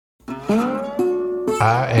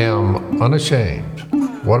I am unashamed.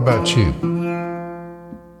 What about you?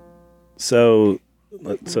 So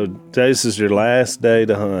Jase is your last day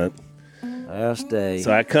to hunt. Last day.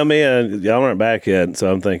 So I come in, y'all aren't back yet,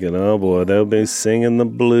 so I'm thinking, oh boy, they'll be singing the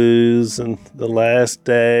blues and the last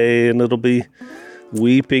day, and it'll be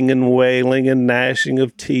weeping and wailing and gnashing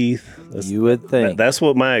of teeth. You would think. That's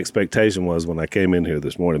what my expectation was when I came in here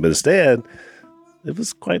this morning. But instead, it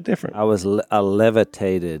was quite different. I was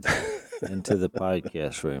levitated into the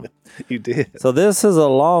podcast room. You did. So this is a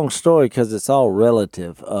long story because it's all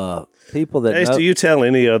relative. People that Jase, do you tell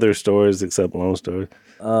any other stories except long stories?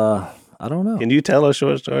 I don't know. Can you tell a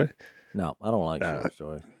short story? No, I don't like short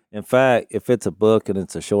stories. In fact, if it's a book and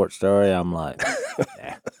it's a short story, I'm like,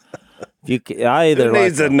 nah. Who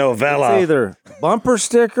needs a novella? It's either bumper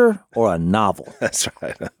sticker or a novel. That's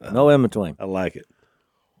right. No in between. I like it.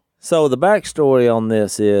 So the backstory on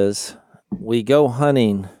this is we go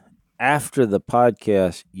hunting after the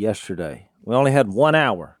podcast yesterday. We only had 1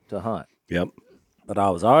 hour to hunt. Yep. But I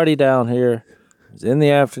was already down here. It was in the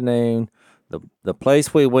afternoon. The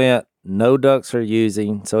place we went, no ducks are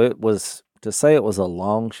using. So to say it was a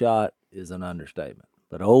long shot is an understatement.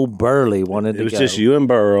 But old Burley wanted to go. It was just you and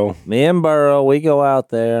Burl. Me and Burl, we go out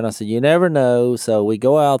there, and I said, you never know. So we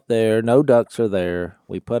go out there. No ducks are there.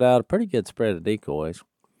 We put out a pretty good spread of decoys.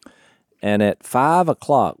 And at 5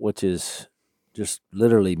 o'clock, which is just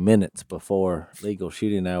literally minutes before legal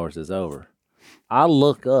shooting hours is over, I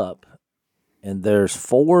look up, and there's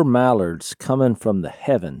 4 mallards coming from the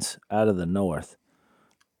heavens out of the north.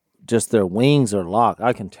 Just their wings are locked.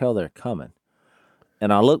 I can tell they're coming.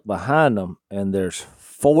 And I look behind them, and there's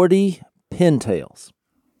 40 pintails.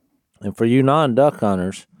 And for you non-duck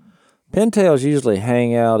hunters, pintails usually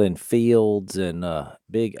hang out in fields and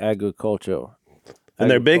big agriculture. And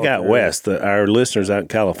they're big out west. Our listeners out in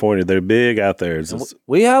California, they're big out there.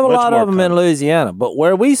 We have a lot of them in Louisiana, but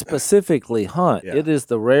where we specifically hunt, it is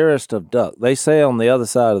the rarest of duck. They say on the other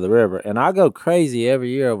side of the river, and I go crazy every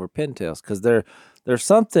year over pintails because there's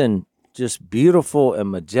something just beautiful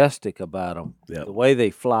and majestic about them. Yep. The way they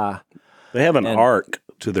fly. They have an arc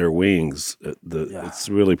to their wings. It's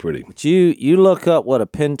really pretty. But you look up what a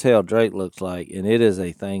pintail drake looks like, and it is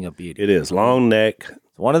a thing of beauty. It is. Long neck.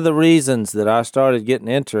 One of the reasons that I started getting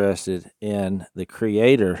interested in the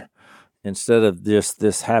creator instead of just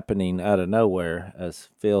this happening out of nowhere, as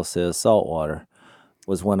Phil says, saltwater,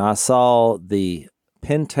 was when I saw the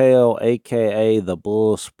pintail, a.k.a. the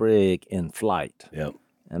bull sprig, in flight. Yep.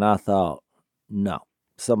 And I thought, no,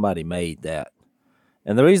 somebody made that.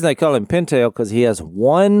 And the reason they call him pintail because he has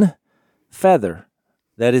one feather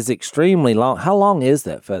that is extremely long. How long is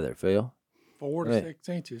that feather, Phil? 4 to 6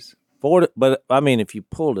 inches. But I mean, if you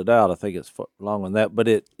pulled it out, I think it's longer than that. But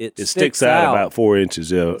it sticks out about 4 inches.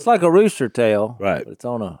 Yeah, it's like a rooster tail, right? But it's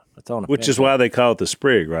on a which is why they call it the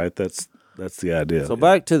sprig, right? That's the idea. So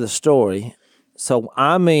back to the story. So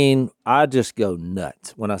I mean, I just go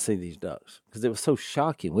nuts when I see these ducks because it was so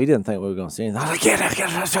shocking. We didn't think we were going to see anything.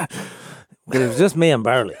 I was like, but it was just me and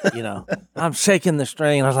Burley. I'm shaking the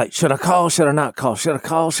string. I was like, should I call? Should I not call? Should I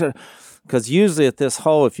call? Because usually at this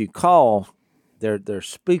hole, if you call, they're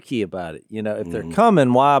spooky about it. If they're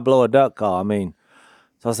coming, why blow a duck call? I mean,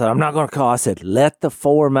 so I said, I'm not going to call. I said, let the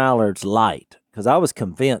 4 mallards light because I was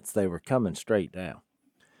convinced they were coming straight down.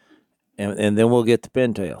 And then we'll get the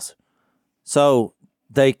pintails. So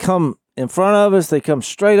they come in front of us. They come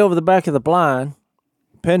straight over the back of the blind.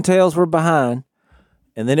 Pintails were behind.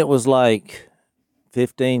 And then it was like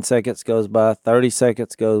 15 seconds goes by, 30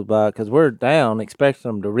 seconds goes by because we're down expecting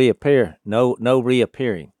them to reappear. No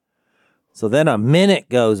reappearing. So then a minute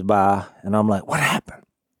goes by, and I'm like, what happened?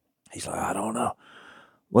 He's like, I don't know.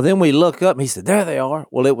 Well, then we look up, and he said, there they are.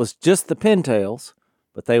 Well, it was just the pintails,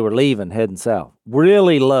 but they were leaving, heading south,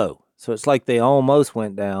 really low. So it's like they almost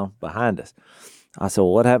went down behind us. I said,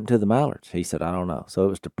 well, what happened to the mallards? He said, I don't know. So it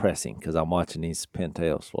was depressing because I'm watching these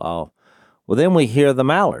pintails fly off. Well, then we hear the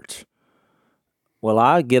mallards. Well,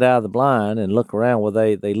 I get out of the blind and look around. Well,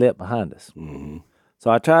 they lit behind us. Mm-hmm. So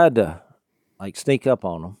I tried to, sneak up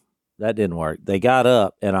on them. That didn't work. They got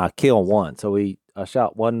up, and I killed one. So I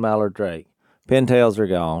shot one mallard drake. Pintails are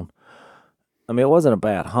gone. I mean, it wasn't a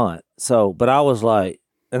bad hunt. So, but I was like,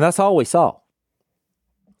 and that's all we saw.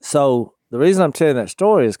 So the reason I'm telling that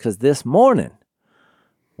story is because this morning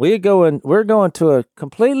we're going to a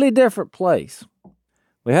completely different place.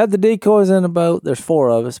 We had the decoys in the boat. There's 4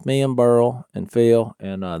 of us, me and Burl and Phil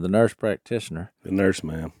and the nurse practitioner. The nurse,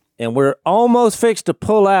 ma'am. And we're almost fixed to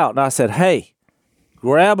pull out. And I said, hey,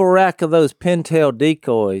 grab a rack of those pintail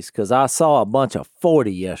decoys because I saw a bunch of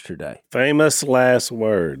 40 yesterday.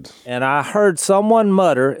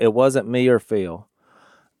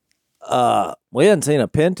 we hadn't seen a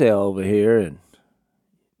pintail over here in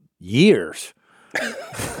years.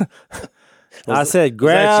 I said,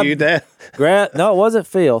 grab. Was that you, Dad? No, it wasn't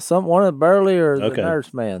Phil. One of the Burley or the Okay.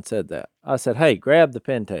 nurse man said that. I said, hey, grab the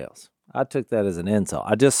pintails. I took that as an insult.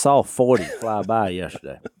 I just saw 40 fly by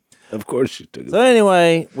yesterday. Of course you took it. So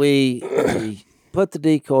anyway, we put the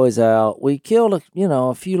decoys out. We killed a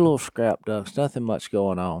few little scrap ducks. Nothing much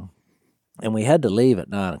going on, and we had to leave at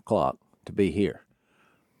 9 o'clock to be here.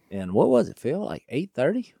 And what was it, Phil? Like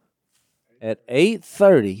 8:30? At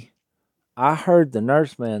 8:30, I heard the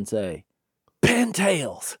nurseman say,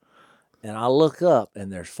 "Pintails," and I look up,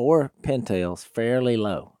 and there's 4 pintails fairly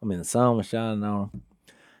low. I mean, the sun was shining on them.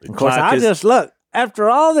 Of course, I just look. After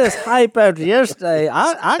all this hype after yesterday,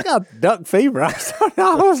 I got duck fever. I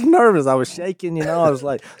was nervous. I was shaking, I was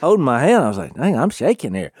like holding my hand. I was like, dang, I'm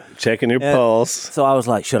shaking here. Checking your pulse. So I was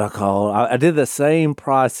like, should I call? I did the same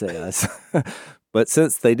process. But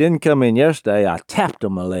since they didn't come in yesterday, I tapped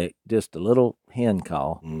them a leg, just a little hen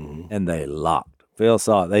call, and they locked. Phil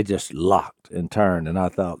saw it. They just locked and turned, and I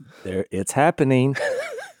thought, it's happening.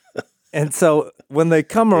 And so when they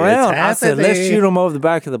come around, I said, let's shoot them over the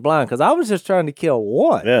back of the blind, because I was just trying to kill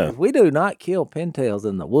one. Yeah. We do not kill pintails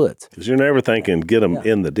in the woods. Because you're never thinking, get them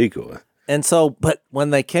in the decoy. And so, but when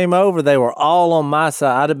they came over, they were all on my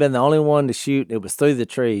side. I'd have been the only one to shoot. It was through the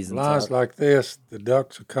trees. And Blinds like this, the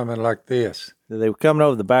ducks are coming like this. They were coming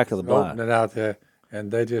over the back of the blind. Opening out there,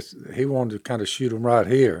 and he wanted to kind of shoot them right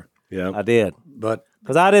here. Yeah. I did. But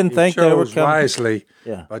because I didn't think they were coming. Wisely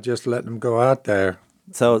Yeah. by just letting them go out there.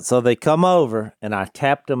 So they come over, and I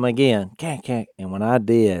tapped them again. Can't. And when I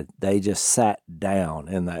did, they just sat down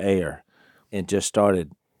in the air and just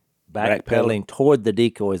started backpedaling toward the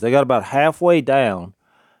decoys. They got about halfway down,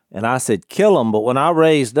 and I said, kill them. But when I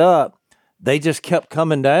raised up, they just kept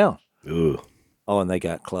coming down. Ooh. Oh, and they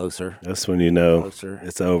got closer. That's when you know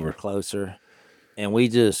it's over. Closer. And we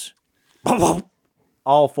just,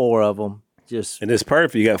 all 4 of them, just. And it's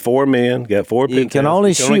perfect. You got 4 men, got 4 pintails. You can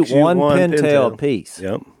only shoot one pintail apiece.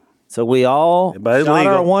 Yep. So we all Everybody's shot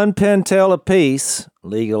legal. our one pintail apiece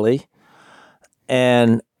legally.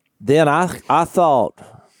 And then I thought,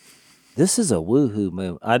 this is a woohoo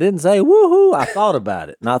move. I didn't say woohoo. I thought about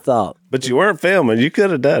it. And I thought. But you weren't filming. You could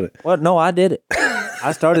have done it. Well, no, I did it.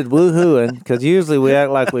 I started woohooing because usually we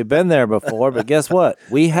act like we've been there before. But guess what?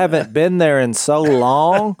 We haven't been there in so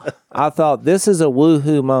long. I thought this is a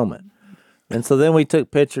woohoo moment. And so then we took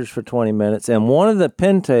pictures for 20 minutes. And one of the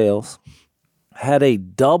pintails had a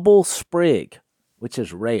double sprig, which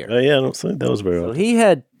is rare. Oh, yeah. I don't think that was very So often. he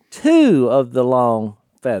had 2 of the long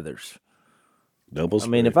feathers. Double I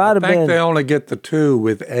mean, if spray. I'd have I think been. they only get the 2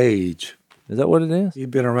 with age. Is that what it is?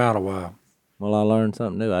 He'd been around a while. Well, I learned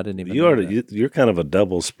something new. I didn't even You know are that. you're kind of a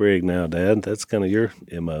double sprig now, Dad. That's kind of your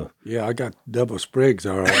MO. Yeah, I got double sprigs,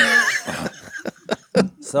 all right.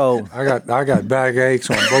 So, I got back aches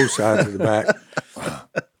on both sides of the back.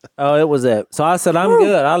 it was that. So I said, I'm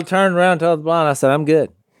good. I turned around and told the blind, I said, I'm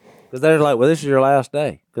good. Because they're like, well, this is your last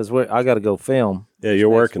day. Because I got to go film. Yeah, you're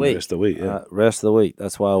working the week. rest of the week. Yeah. Rest of the week.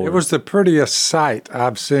 That's why It was the prettiest sight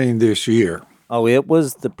I've seen this year. Oh, it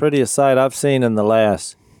was the prettiest sight I've seen in the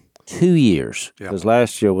last 2 years. Because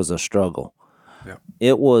last year was a struggle. Yeah.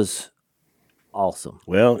 It was awesome.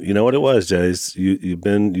 Well, you know what it was, Jase.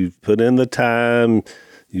 You've put in the time.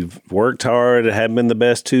 You've worked hard. It hadn't been the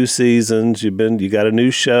best 2 seasons. You got a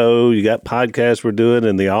new show. You got podcasts we're doing,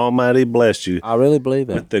 and the Almighty blessed you I really believe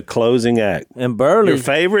it. with the closing act. And Burley, Your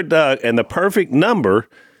favorite duck and the perfect number.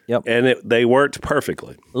 Yep. And they worked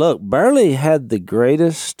perfectly. look, Burley had the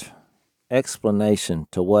greatest explanation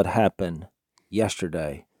to what happened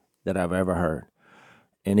yesterday that I've ever heard.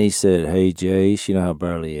 And he said, hey, Jase, you know how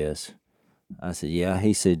Burley is. I said, yeah.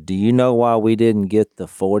 He said, do you know why we didn't get the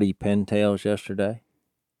 40 pintails yesterday?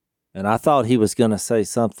 And I thought he was going to say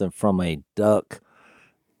something from a duck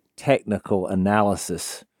technical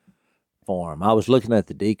analysis form. I was looking at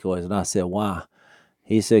the decoys, and I said, why?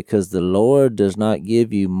 He said, because the Lord does not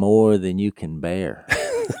give you more than you can bear.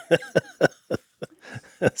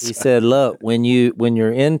 He said, look, when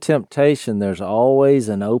you're in temptation, there's always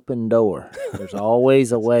an open door. There's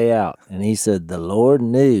always a way out. And he said, the Lord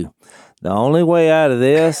knew the only way out of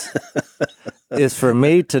this is for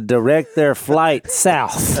me to direct their flight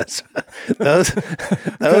south.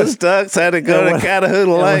 Those ducks had to go to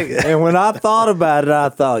Catahoula Lake. And when I thought about it, I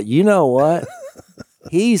thought, you know what?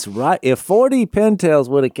 He's right. If 40 pintails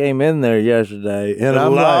would have came in there yesterday, and The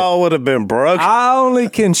law would have been broken. I only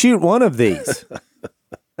can shoot one of these.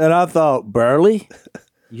 And I thought, Burley,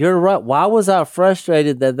 you're right. Why was I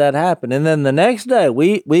frustrated that happened? And then the next day,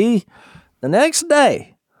 the next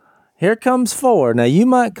day, Here comes 4. Now, you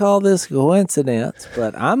might call this coincidence,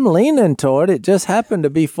 but I'm leaning toward it. Just happened to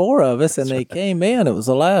be 4 of us, and they came in. It was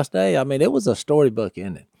the last day. I mean, it was a storybook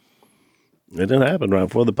ending. It didn't happen right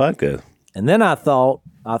before the podcast. And then I thought,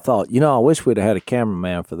 I wish we'd have had a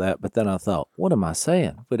cameraman for that. But then I thought, what am I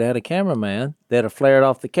saying? If we'd had a cameraman, they'd have flared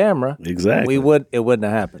off the camera. Exactly. It wouldn't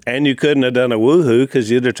have happened. And you couldn't have done a woohoo because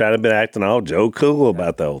you'd have tried to be acting all Joe Cool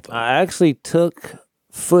about the whole thing. I actually took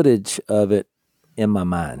footage of it in my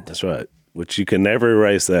mind. That's right. Which you can never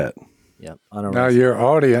erase that. Yep. I don't Now, know. your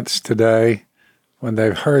audience today, when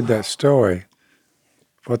they've heard that story,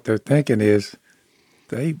 what they're thinking is,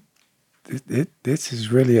 this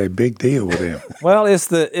is really a big deal with them. Well, Now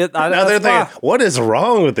they're thinking, what is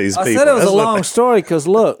wrong with these people? I said it was That's a what long story because,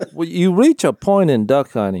 look, you reach a point in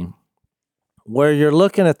duck hunting where you're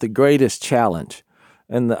looking at the greatest challenge.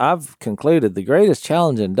 And I've concluded the greatest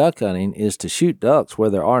challenge in duck hunting is to shoot ducks where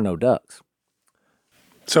there are no ducks.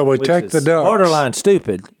 So we Which take is the ducks. borderline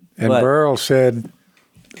stupid. And but Burl said,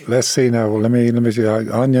 let's see now, let me see,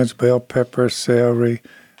 onions, bell pepper, celery,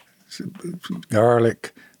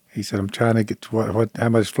 garlic. He said, I'm trying to get to how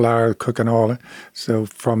much flour, cooking oil. So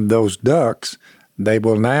from those ducks, they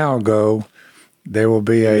will now go, there will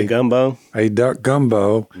be the gumbo. a duck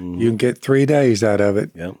gumbo. You can get 3 days out of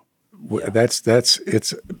it. Yep.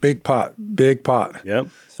 It's big pot. Yep.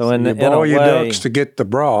 so in You a boil your way, ducks to get the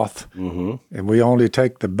broth, and we only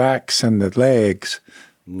take the backs and the legs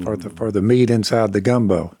for the meat inside the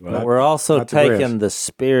gumbo. but we're also not the breast. taking the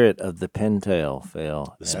spirit of the pintail,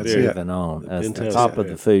 Phil, as spirit. even on as the pintail top of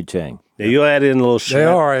the food chain. Yeah, you add in a little They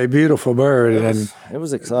are a beautiful bird, and It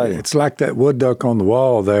was exciting. it's like that wood duck on the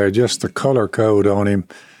wall there, just the color code on him.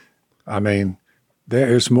 I mean, there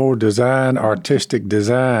is more design, artistic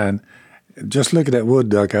design. Just look at that wood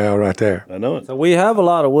duck, Al, right there. I know it. So we have a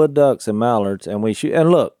lot of wood ducks and mallards, and we shoot. And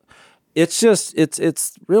look, it's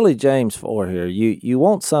really James 4 here. You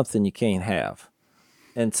want something you can't have,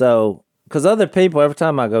 and so because other people, every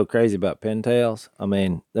time I go crazy about pintails, I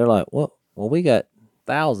mean, they're like, well, we got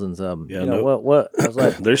thousands of them. Yeah, you know, no. what? I was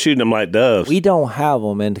like, They're shooting them like doves. we don't have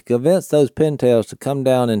them, and to convince those pintails to come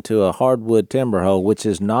down into a hardwood timber hole, which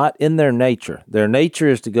is not in their nature. Their nature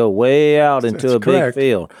is to go way out into That's a correct. big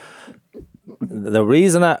field. The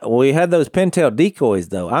reason we had those pintail decoys,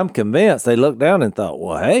 though, I'm convinced they looked down and thought,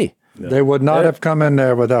 well, hey, They would not have come in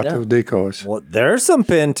there without those decoys. well, there's some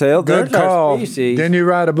pintail. Good There's our call. species. Didn't you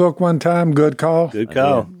write a book one time? Good call. Good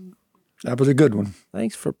call. That was a good one.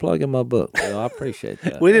 Thanks for plugging my book, Phil. I appreciate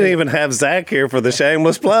that. We didn't even have Zach here for the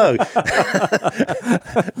shameless plug.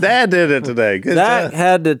 Dad did it today. Good Zach job.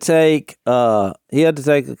 had to take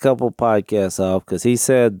a couple podcasts off because he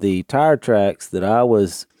said the tire tracks that I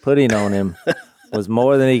was putting on him was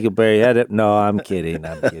more than he could bear. He had it. No, I'm kidding.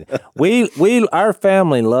 Our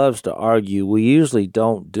family loves to argue. We usually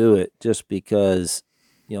don't do it just because,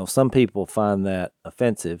 some people find that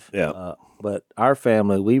offensive. Yeah. But our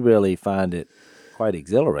family, we really find it quite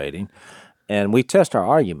exhilarating, and we test our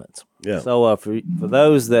arguments. Yeah. So for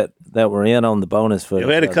those that were in on the bonus footage,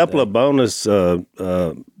 We had a couple of bonus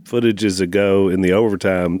footages ago in the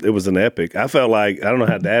overtime. It was an epic. I felt like, I don't know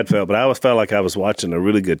how Dad felt, but I always felt like I was watching a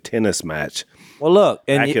really good tennis match. Well, look,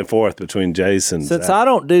 Back and forth between Jase and since Zach. I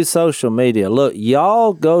don't do social media, look,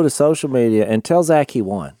 y'all go to social media and tell Zach he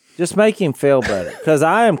won. Just make him feel better, because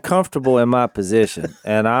I am comfortable in my position,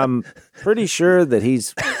 and I'm pretty sure that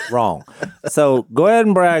he's wrong. So go ahead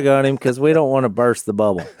and brag on him, because we don't want to burst the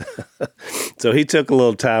bubble. So he took a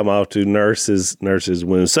little time off to nurse his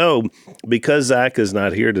wound. So because Zach is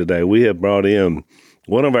not here today, we have brought in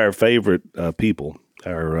one of our favorite people,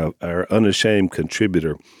 our unashamed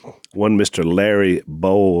contributor, one Mr. Larry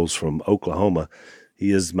Bowles from Oklahoma.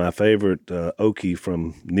 He is my favorite Okie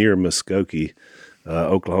from near Muskogee,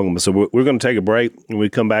 Oklahoma. So we're going to take a break. When we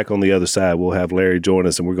come back on the other side, we'll have Larry join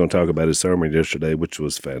us, and we're going to talk about his sermon yesterday, which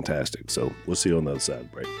was fantastic. So we'll see you on the other side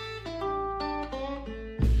of the break.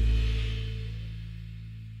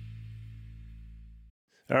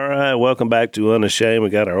 All right, welcome back to Unashamed. We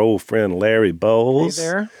got our old friend Larry Bowles. Hey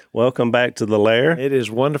there. Welcome back to the Lair. It is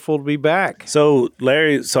wonderful to be back. So,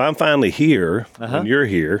 Larry, I'm finally here when you're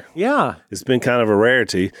here. Yeah, It's been kind of a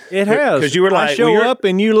rarity. it has. Because you were like, I show up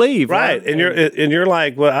and you leave. right, and you're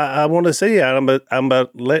like, well, I want to see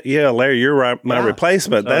you. Larry, you're my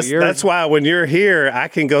replacement. So That's why when you're here, I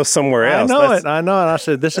can go somewhere I else. know it. I know it. I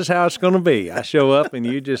said, this is how it's going to be. I show up and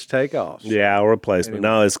you just take off. Yeah, I'll replacement.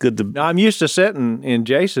 No, it's good to. Now, I'm used to sitting in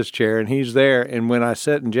Jase's chair, and he's there. And when I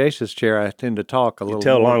sit in Jase's chair, I tend to talk a little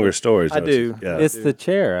Tell more. longer stories. I don't you? do. Yeah, It's the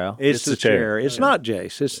chair, Al. It's the the chair. chair. It's not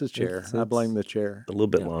Jase. It's the chair. I blame the chair. a little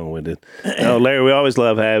bit long-winded. No, Larry, we always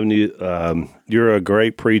love having you. You're a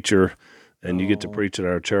great preacher. and you get to preach at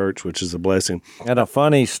our church, which is a blessing. And a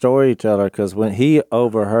funny storyteller, because when he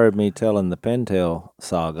overheard me telling the Pintail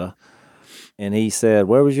saga, and he said,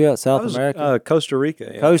 "Where was you at? South America, Costa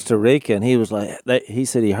Rica." Yeah. Costa Rica." And he was like, he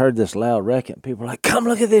said he heard this loud wreck, people were like, "Come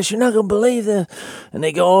look at this! You're not gonna believe this!" And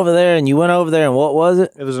they go over there, and you went over there, and what was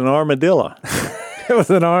it? It was an armadillo. It was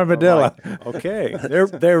an armadillo. Okay,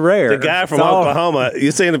 they're rare. The guy from Oklahoma,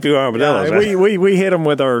 you've seen a few armadillos, right? We hit them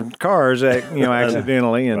with our cars,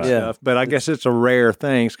 accidentally and stuff. But I guess it's a rare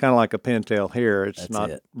thing. It's kind of like a pintail here. It's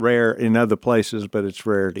not rare in other places, but it's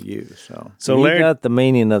rare to use. So you Larry, got the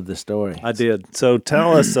meaning of the story. I did. So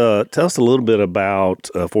tell us a little bit about,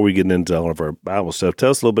 before we get into all of our Bible stuff,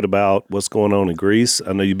 tell us a little bit about what's going on in Greece.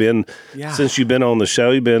 I know since you've been on the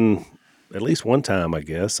show, you've been at least one time, I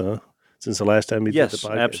guess, huh? Since the last time you did the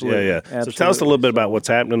podcast? Absolutely. Yeah. Absolutely. So tell us a little bit about what's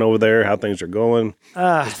happening over there, how things are going.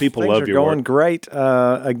 People love your going work. Great.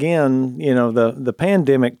 Again, the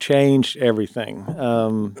pandemic changed everything.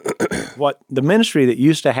 What the ministry that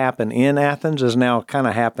used to happen in Athens is now kind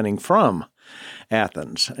of happening from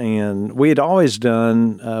Athens. And we had always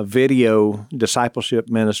done video discipleship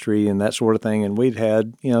ministry and that sort of thing. And we'd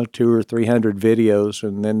had, 200 or 300 videos.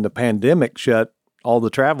 And then the pandemic shut all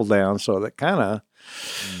the travel down. So that kind of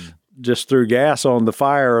just threw gas on the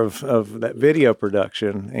fire of that video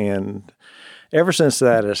production. And ever since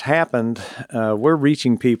that has happened, we're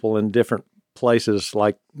reaching people in different places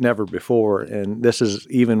like never before. And this is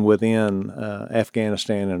even within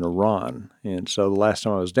Afghanistan and Iran. And so the last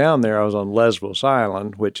time I was down there, I was on Lesbos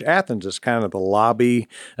Island, which Athens is kind of the lobby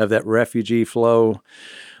of that refugee flow.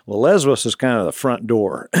 Well, Lesbos is kind of the front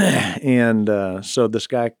door. And so this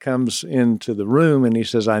guy comes into the room and he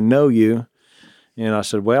says, "I know you." And I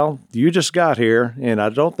said, "Well, you just got here, and I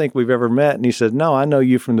don't think we've ever met." And he said, "No, I know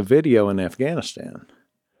you from the video in Afghanistan."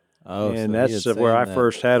 Oh, and so that's where I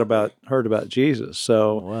first heard about Jesus.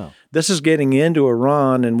 So wow. This is getting into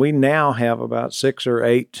Iran, and we now have about 6 or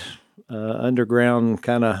 8 underground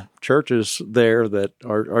kind of churches there that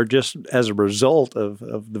are just as a result of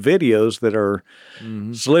the videos that are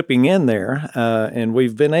slipping in there. And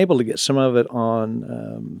we've been able to get some of it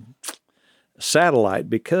on satellite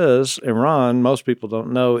because Iran, most people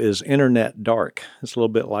don't know, is internet dark. It's a little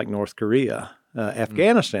bit like North Korea.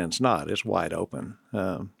 Afghanistan's not. It's wide open.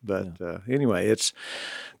 Anyway,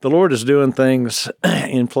 the Lord is doing things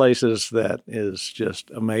in places that is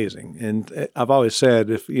just amazing. And I've always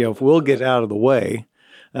said, if we'll get out of the way,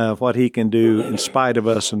 what He can do in spite of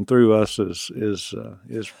us and through us is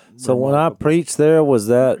So when I preached there, was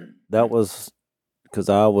that was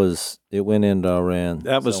because it went into Iran.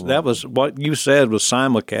 That was what you said was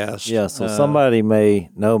simulcast. Yeah, so somebody may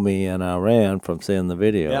know me in Iran from seeing the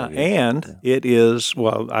video. Yeah, and it is,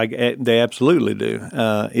 they absolutely do.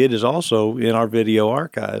 It is also in our video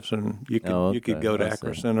archives, and you could go to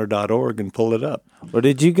acrocenter.org and pull it up. Well,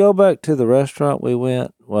 did you go back to the restaurant we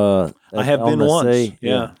went? I have been once,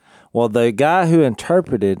 yeah. Well, the guy who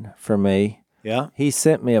interpreted for me, yeah, he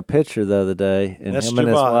sent me a picture the other day, and That's him and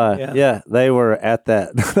his wife. yeah. They were at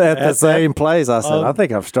the same place. I said, I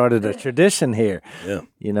think I've started a tradition here. Yeah,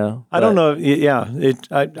 I don't know.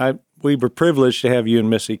 Yeah, we were privileged to have you and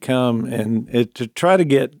Missy come and to try to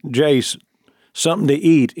get Jase something to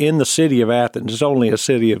eat in the city of Athens. It's only a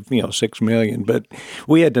city of 6 million, but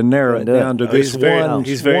we had to narrow it down to this one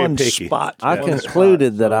spot. I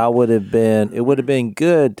concluded that it would have been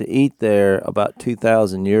good to eat there about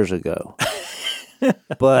 2,000 years ago.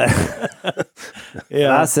 But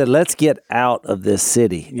I said, let's get out of this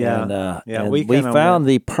city. Yeah, and we found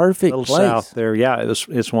the perfect place south there. Yeah,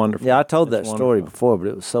 it's wonderful. Yeah, I told that story before, but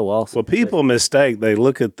it was so awesome. Well, people mistake. They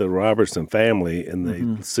look at the Robertson family and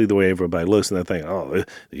they see the way everybody looks, and they think, "Oh,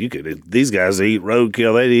 these guys eat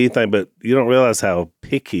roadkill. They eat anything," but you don't realize how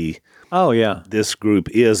picky. Oh yeah, this group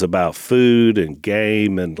is about food and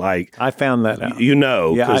game and I found that out.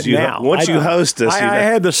 Because once you host us, I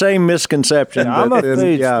had the same misconception. I'm a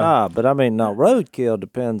food snob, but I mean, no, roadkill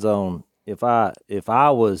depends on if I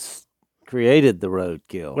was created the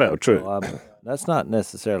roadkill. Well, true. So that's not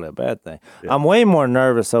necessarily a bad thing. Yeah. I'm way more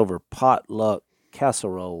nervous over potluck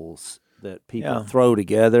casseroles that people throw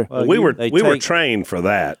together. Well, we were trained for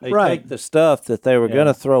that. They take the stuff that they were going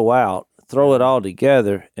to throw out, throw it all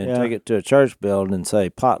together, and take it to a church building and say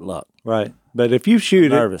potluck. Right. But if you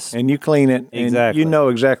shoot it and you clean it, and you know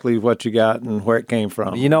exactly what you got and where it came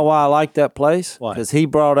from. You know why I like that place? Why? Because he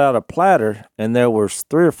brought out a platter, and there were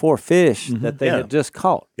 3 or 4 fish that they had just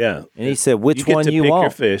caught. Yeah. And he said, which one you want?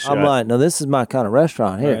 Your fish, I'm like, no, this is my kind of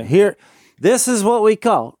restaurant here. Right. Here, this is what we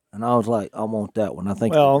caught. And I was like, I want that one. I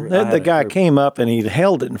think. Well, the guy came up and he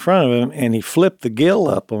held it in front of him and he flipped the gill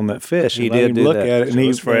up on that fish. He did look that. at it, and it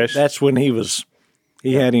was fresh. That's when he was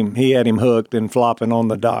He had him hooked and flopping on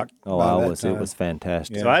the dock. Oh, it was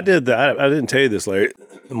fantastic. So I did that. I didn't tell you this, Larry.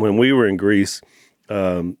 When we were in Greece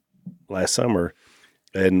last summer,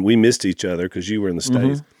 and we missed each other because you were in the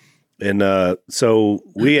States. And so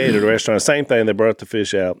we ate at a restaurant, same thing. They brought the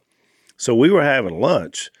fish out. So we were having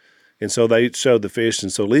lunch. And so they showed the fish.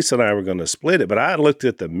 And so Lisa and I were going to split it. But I looked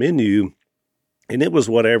at the menu, and it was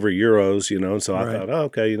whatever euros, And so I thought, oh,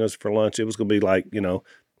 okay, it's for lunch. It was going to be like,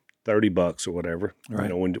 $30 or whatever,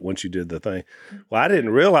 once you did the thing. Well, I didn't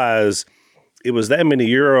realize it was that many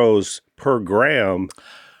euros per gram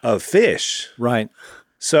of fish. Right.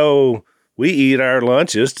 So we eat our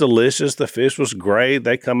lunch. It's delicious. The fish was great.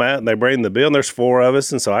 They come out and they bring the bill, and there's 4 of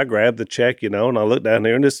us. And so I grabbed the check, and I look down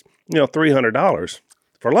there, and it's, $300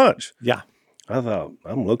 for lunch. Yeah. I thought,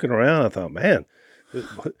 I'm looking around. I thought, man,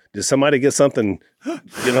 did somebody get something,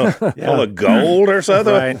 full of gold or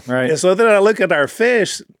something? Right. And so then I look at our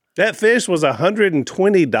fish. That fish was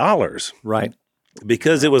 $120. Right.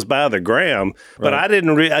 Because it was by the gram, but I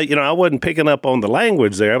didn't, I wasn't picking up on the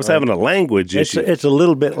language there. I was having a language issue. It's a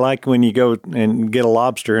little bit like when you go and get a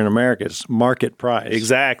lobster in America. It's market price.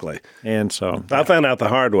 Exactly. And so I found out the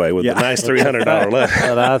hard way with the nice $300 left.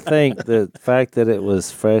 But I think the fact that it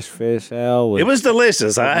was fresh fish, Al, It was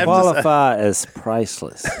delicious. I have to say. qualify as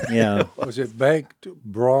priceless. yeah. Was it baked,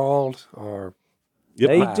 broiled, or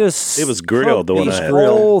They It was grilled, the one I had.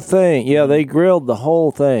 whole thing. Yeah, they grilled the whole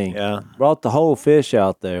thing. Yeah. Brought the whole fish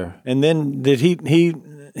out there. And then did he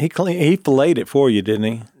filleted it for you, didn't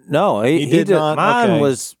he? No, he did did not? Mine Okay.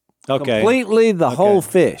 was Okay. completely the whole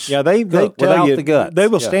fish. Yeah, they Look, tell without you the guts. they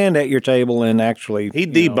will Yeah. stand at your table and actually He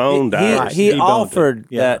deboned ours. He deboned it. offered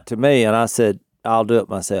Yeah. that to me, and I said, I'll do it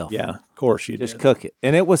myself. Yeah, of course you Just did. cook it.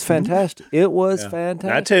 And it was fantastic. It was I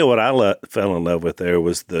fantastic. tell you what I fell in love with there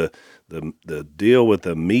was the deal with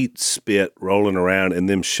the meat spit rolling around and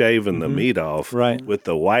them shaving the meat off Right. with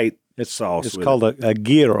the white sauce. It's with called a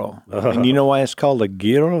gyro. And you know why it's called a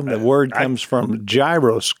gyro? The word comes from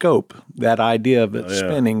gyroscope, that idea of it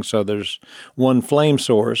spinning. So there's one flame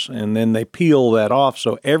source, and then they peel that off.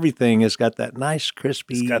 So everything has got that nice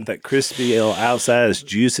crispy. It's got that crispy outside. It's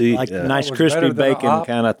juicy. like Yeah. nice was crispy better than an bacon op?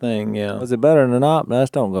 kind of thing. Yeah. Was it better than an op? Let's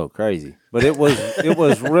don't go crazy. But it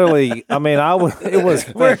was really, it was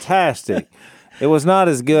fantastic. It was not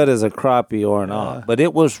as good as a crappie or an op, but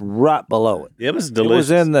it was right below it. It was It delicious.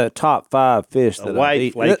 was in the top 5 fish that white, I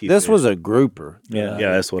eat. flaky This fish. was a grouper. Yeah.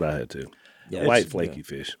 Yeah, that's what I had too. Yeah, White flaky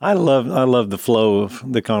fish. I love the flow of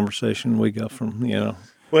the conversation we go from,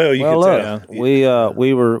 Well, you Well, can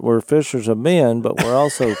look, we're fishers of men, but we're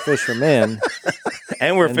also fishermen.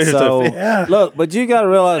 and we're And fishing. so, look, but you got to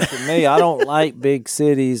realize, for me, I don't like big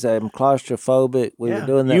cities. I'm claustrophobic. We were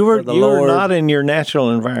doing that you were for the you Lord. were not in your natural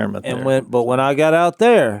environment there. And when I got out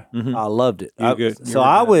there, I loved it. So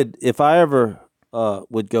I would, if I ever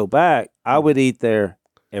would go back, I would eat there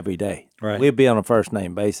every day. Right. We'd be on a first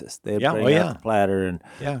name basis. They'd Yeah, bring oh, out yeah. the platter, and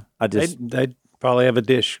yeah, I just they'd probably have a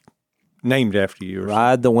dish named after you. Or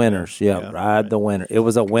ride the winners. Yeah, ride the winner. It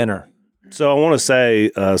was a winner. So I want to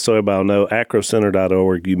say, so everybody will know,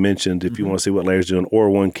 acrocenter.org, you mentioned if you want to see what Larry's doing, or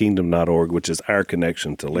onekingdom.org, which is our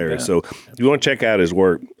connection to Larry. So if you want to check out his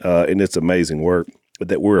work, and it's amazing work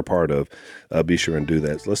that we're a part of, be sure and do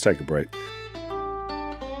that. So let's take a break.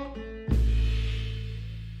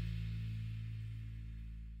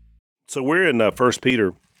 So we're in 1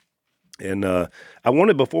 Peter, and I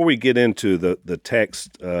wanted, before we get into the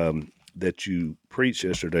text that you preached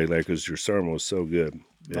yesterday, Larry, because your sermon was so good.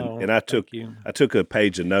 And I took a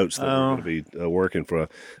page of notes that we're going to be working from.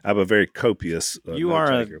 I have a very copious you note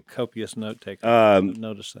are taker. a copious note taker. I've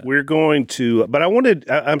noticed that. We're going to, but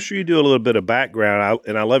I'm sure you do a little bit of background,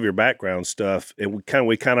 and I love your background stuff. And we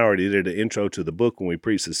kind of already did an intro to the book when we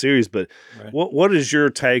preached the series. But what is your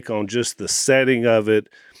take on just the setting of it?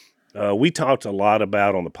 We talked a lot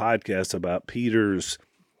on the podcast about Peter's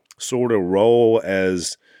sort of role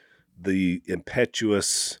as the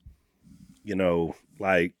impetuous,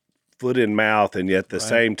 like foot in mouth, and yet at the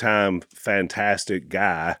same time, fantastic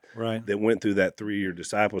guy that went through that 3-year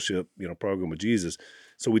discipleship, program with Jesus.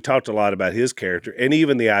 So we talked a lot about his character and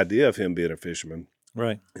even the idea of him being a fisherman,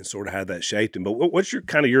 right? And sort of how that shaped him. But what's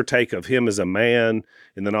your take of him as a man,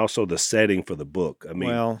 and then also the setting for the book? I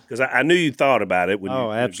mean, because I knew you thought about it when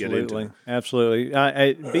you get into it. Absolutely.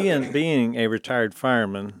 Being a retired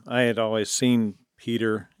fireman, I had always seen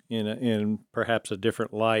Peter in perhaps a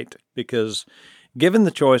different light, because given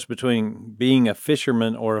the choice between being a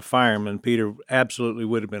fisherman or a fireman, Peter absolutely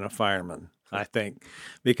would have been a fireman, I think,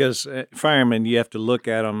 because firemen, you have to look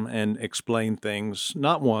at them and explain things,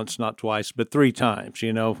 not once, not twice, but 3 times,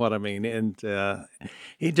 you know what I mean? And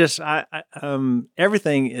he just,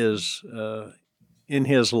 everything is in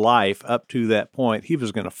his life up to that point, he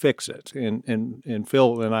was going to fix it. And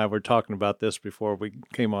Phil and I were talking about this before we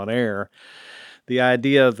came on air. The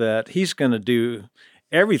idea that he's going to do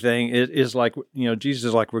everything is like, Jesus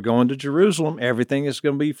is like, we're going to Jerusalem. Everything is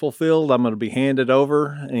going to be fulfilled. I'm going to be handed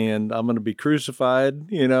over and I'm going to be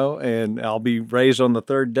crucified, and I'll be raised on the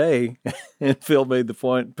third day. And Phil made the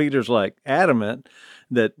point, Peter's like adamant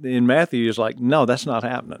that in Matthew is like, no, that's not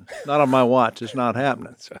happening. Not on my watch. It's not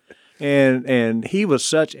happening. And he was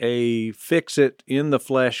such a fix-it,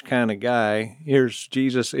 in-the-flesh kind of guy. Here's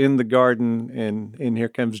Jesus in the garden, and here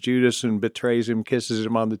comes Judas and betrays him, kisses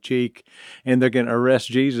him on the cheek, and they're going to arrest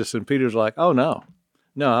Jesus. And Peter's like, oh, no,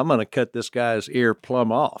 I'm going to cut this guy's ear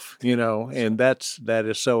plumb off, and that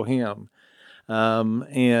is so him.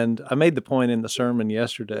 And I made the point in the sermon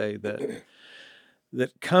yesterday that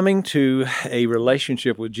coming to a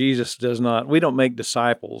relationship with Jesus we don't make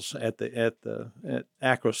disciples at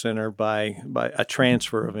Acro Center by a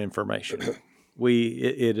transfer of information.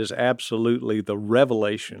 It is absolutely the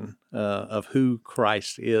revelation of who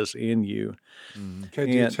Christ is in you. Could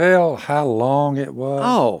you tell how long it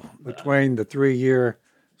was between the 3-year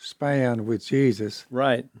span with Jesus?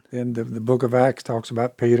 Right. And the book of Acts talks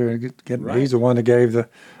about Peter, and he's the one that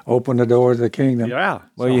opened the door to the kingdom. Yeah.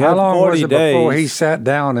 Well, so how long was it before he sat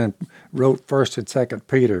down and wrote 1st and 2nd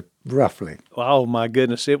Peter, roughly? Oh, my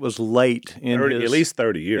goodness. It was late. At least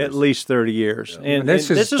 30 years. At least 30 years. Yeah. And this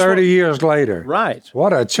is 30 years later. Right.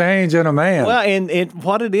 What a change in a man. Well, and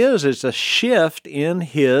what it is a shift in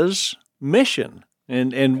his mission.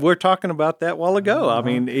 And we're talking about that a while ago. I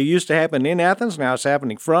mean, it used to happen in Athens. Now it's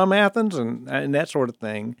happening from Athens and that sort of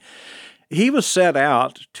thing. He was set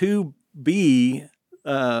out to be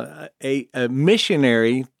a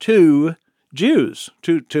missionary to Jews,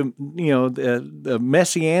 to the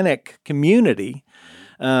Messianic community,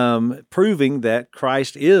 proving that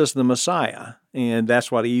Christ is the Messiah. And that's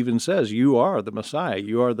what he even says. You are the Messiah.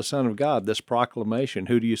 You are the Son of God. This proclamation.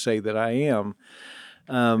 Who do you say that I am?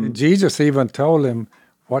 Jesus even told him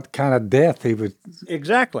what kind of death he would.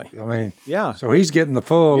 Exactly. I mean, yeah. So he's getting the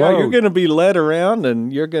full load. You're going to be led around,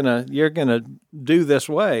 and you're gonna do this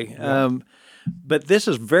way. Yeah. But this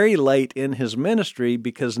is very late in his ministry,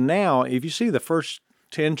 because now, if you see the first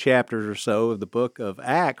 10 chapters or so of the book of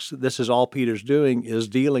Acts, this is all Peter's doing, is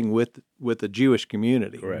dealing with the Jewish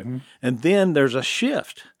community. Correct. Mm-hmm. And then there's a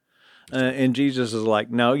shift. And Jesus is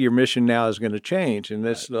like, no, your mission now is going to change. And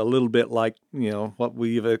that's a little bit like, what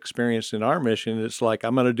we've experienced in our mission. It's like,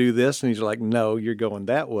 I'm going to do this. And he's like, no, you're going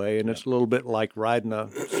that way. And it's a little bit like riding a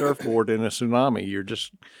surfboard in a tsunami.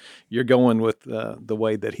 You're going with the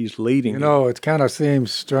way that he's leading. It kind of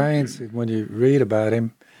seems strange when you read about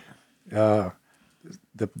him. The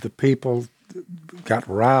people got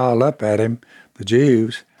riled up at him, the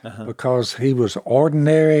Jews, because he was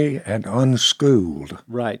ordinary and unschooled.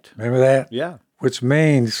 Right. Remember that? Yeah. Which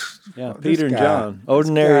means... Yeah, Peter and John,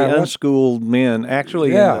 ordinary, unschooled men. Actually,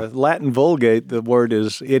 in the Latin Vulgate, the word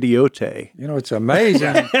is idiote. It's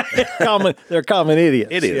amazing. They're common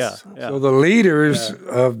idiots. It is. Yeah. So the leaders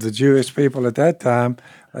of the Jewish people at that time,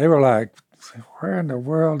 they were like, where in the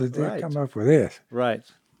world did they come up with this? Right.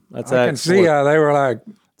 I can see how they were like...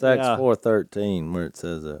 It's Acts 4:13 where it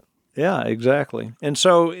says that. Yeah, exactly. And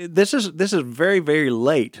so this is very, very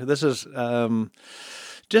late. This is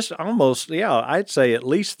just almost, I'd say at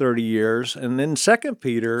least 30 years. And then 2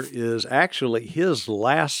 Peter is actually his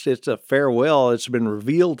last, it's a farewell. It's been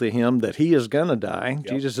revealed to him that he is going to die. Yep.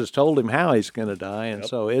 Jesus has told him how he's going to die. And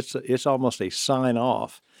so it's almost a sign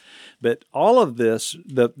off. But all of this,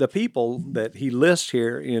 the people that he lists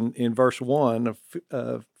here in verse 1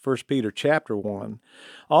 of 1 Peter chapter 1,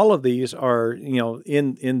 all of these are,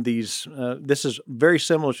 in these, this is very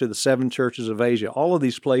similar to the 7 churches of Asia. All of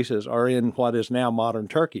these places are in what is now modern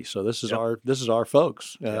Turkey. So this is our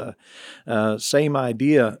folks. Same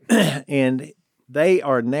idea. And they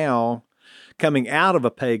are now coming out of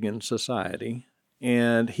a pagan society,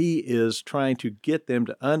 and he is trying to get them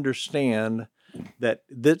to understand that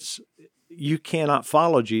you cannot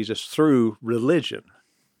follow Jesus through religion.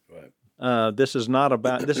 Right. This is not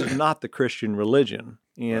the Christian religion,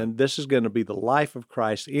 and this is going to be the life of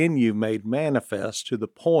Christ in you made manifest to the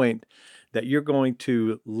point that you're going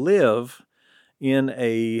to live in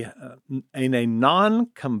a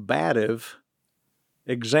non-combative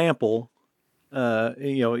example. All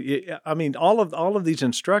of these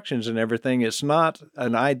instructions and everything, it's not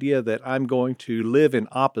an idea that I'm going to live in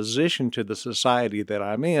opposition to the society that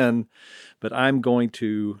I'm in, but I'm going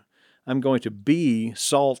to I'm going to be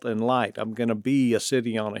salt and light. I'm going to be a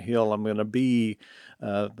city on a hill. I'm going to be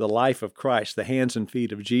the life of Christ, the hands and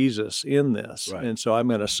feet of Jesus in this. Right. And so I'm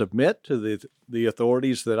going to submit to the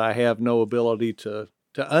authorities that I have no ability to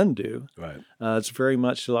undo. Right. It's very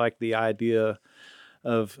much like the idea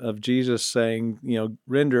of Jesus saying,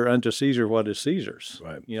 render unto Caesar what is Caesar's.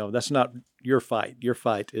 Right. That's not your fight. Your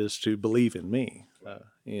fight is to believe in me.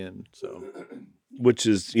 And so, Which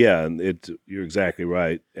is, you're exactly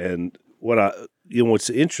right. And what's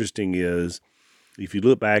interesting is, if you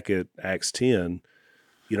look back at Acts 10,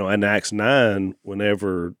 in Acts 9,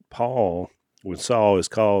 when Saul is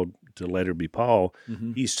called to later be Paul,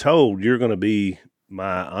 he's told, you're going to be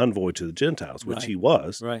my envoy to the Gentiles, which he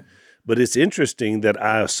was. right. But it's interesting that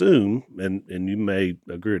I assume, and you may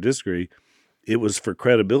agree or disagree, it was for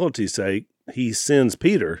credibility's sake, he sends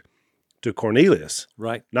Peter to Cornelius,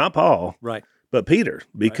 Right. not Paul, Right. but Peter,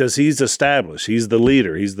 because he's established. He's the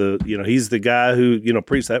leader. He's the guy who,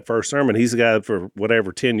 preached that first sermon. He's the guy for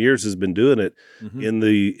whatever 10 years has been doing it in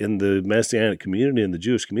the Messianic community, in the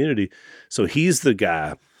Jewish community. So he's the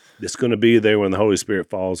guy that's going to be there when the Holy Spirit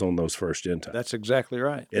falls on those first Gentiles. That's exactly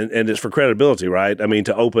right. And it's for credibility, right? I mean,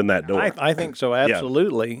 to open that door. I think so,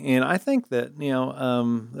 absolutely. And I think that,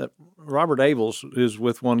 that Robert Abels, who's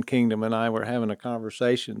with One Kingdom, and I were having a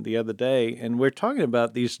conversation the other day, and we're talking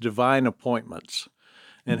about these divine appointments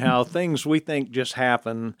and how things we think just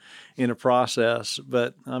happen in a process.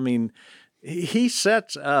 But, I mean, he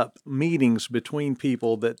sets up meetings between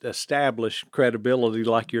people that establish credibility,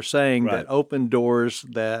 like you're saying, Right. that open doors,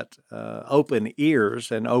 that open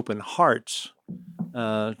ears and open hearts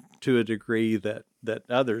to a degree that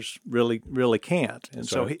others really can't. And That's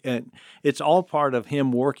so right. and it's all part of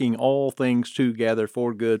him working all things together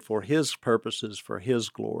for good, for his purposes, for his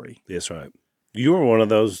glory. That's right. You were one of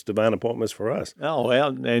those divine appointments for us. Oh, well,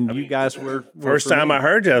 and you guys were First for time me. I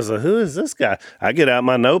heard you, I was like, who is this guy? I get out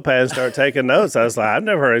my notepad and start taking notes. I was like, I've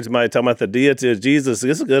never heard somebody talking about the deity of Jesus.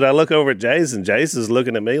 This is good. I look over at Jase, and Jase is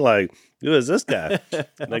looking at me like, who is this guy?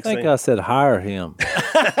 I think I said hire him.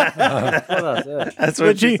 That's what I said. That's what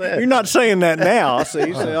But you said. you're not saying that now,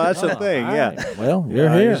 see? So that's the thing, yeah. Well, you're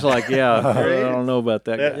here. He's like, I don't know about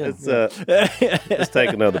that guy. Let's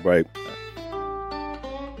take another break.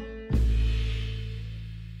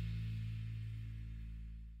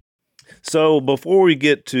 So before we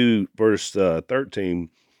get to verse 13,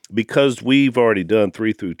 because we've already done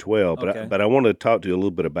 3 through 12, Okay. but I want to talk to you a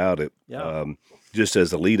little bit about it, Yeah. just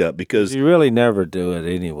as a lead up, because You really never do it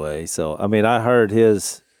anyway. So, I mean, I heard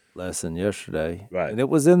his lesson yesterday, Right. and it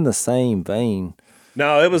was in the same vein.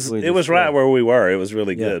 no, it was We it was just right said. where we were. It was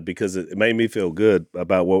really Yeah. good because it made me feel good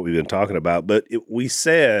about what we've been talking about. But we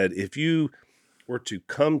said if you were to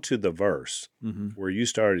come to the verse where you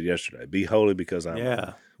started yesterday, be holy because I'm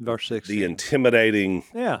Yeah, verse 16. the intimidating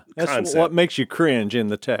Yeah, that's concept. what makes you cringe in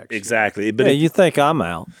the text. exactly. But Yeah, if- you think I'm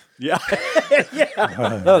out? Yeah,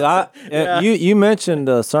 Look, you mentioned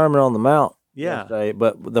the Sermon on the Mount Yeah. yesterday,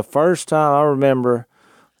 but the first time I remember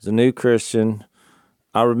as a new Christian,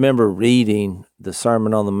 I remember reading the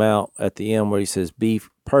Sermon on the Mount at the end where he says, "Be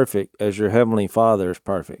perfect as your heavenly Father is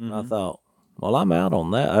perfect." And I thought, well, I'm out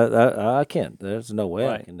on that. I can't. There's no way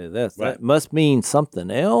I Right. can do that. Right. That must mean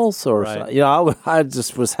something else, or Right. I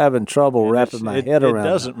just was having trouble wrapping my head around. It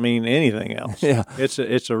doesn't mean anything else. Yeah.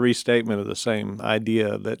 It's a restatement of the same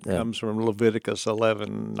idea that comes from Leviticus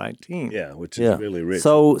 11:19. yeah, which is really rich.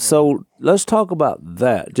 So let's talk about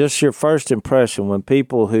that. Just your first impression when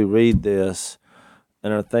people who read this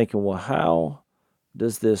and are thinking, well, how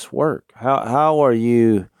does this work? How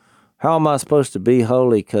am I supposed to be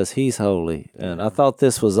holy because he's holy? And I thought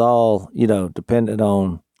this was all, dependent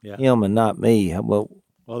on Yeah. him and not me. Well,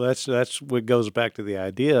 Well, that's what goes back to the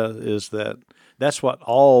idea is that that's what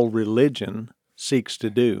all religion seeks to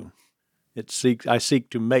do. I seek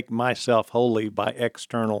to make myself holy by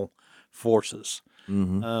external forces.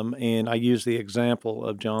 And I use the example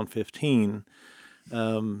of John 15,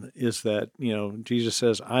 is that, Jesus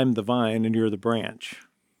says, I'm the vine and you're the branch.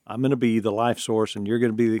 I'm going to be the life source and you're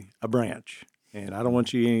going to be a branch. And I don't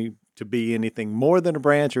want you to be anything more than a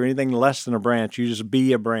branch or anything less than a branch. You just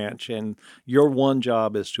be a branch, and your one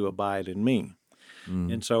job is to abide in me.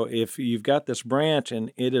 And so if you've got this branch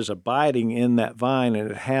and it is abiding in that vine and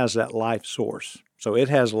it has that life source, so it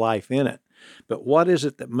has life in it. But what is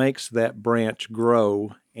it that makes that branch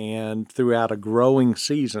grow and throughout a growing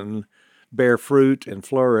season bear fruit and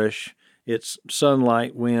flourish? It's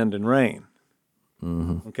sunlight, wind, and rain.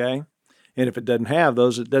 Okay? And if it doesn't have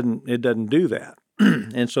those, it doesn't do that.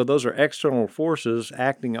 And so those are external forces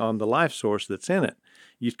acting on the life source that's in it.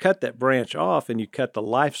 You cut that branch off and you cut the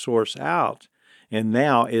life source out, and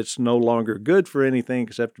now it's no longer good for anything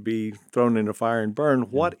except to be thrown into fire and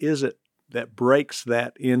burned. What is it that breaks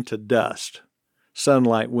that into dust?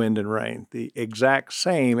 Sunlight, wind, and rain, the exact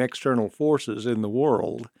same external forces in the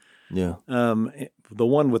world. Yeah. The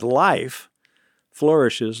one with life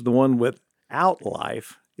flourishes. The one without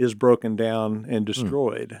life is broken down and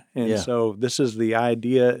destroyed. And so this is the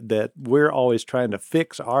idea that we're always trying to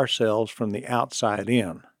fix ourselves from the outside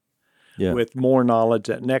in. Yeah. With more knowledge,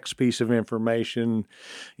 that next piece of information,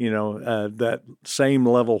 that same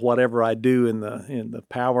level, whatever I do in the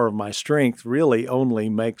power of my strength, really only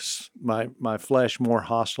makes my flesh more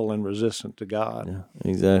hostile and resistant to God.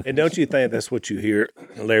 Yeah, exactly. And don't you think that's what you hear,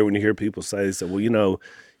 Larry, when you hear people say, well,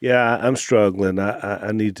 I'm struggling.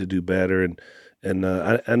 I need to do better, and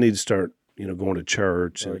I need to start, going to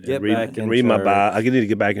church and read my Bible. I need to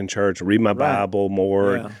get back in church and read my Bible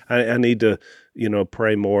more. Yeah. I need to,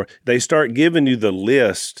 pray more. They start giving you the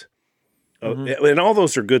list, and all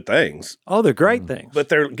those are good things. Oh, they're great things. But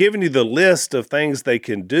they're giving you the list of things they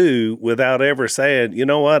can do without ever saying, you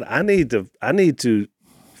know what, I need to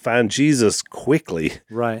find Jesus quickly,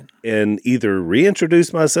 right, and either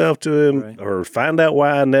reintroduce myself to him or find out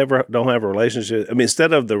why I don't have a relationship. I mean,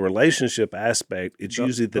 instead of the relationship aspect, it's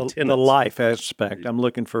usually the tenets. The life aspect. I'm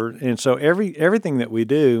looking for, and so everything that we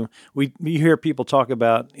do, you hear people talk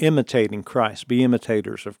about imitating Christ, be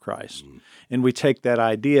imitators of Christ, and we take that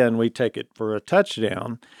idea and we take it for a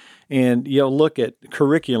touchdown. And you'll look at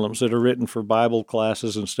curriculums that are written for Bible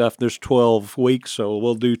classes and stuff. There's 12 weeks, so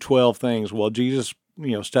we'll do 12 things. Well, Jesus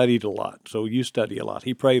studied a lot. So you study a lot.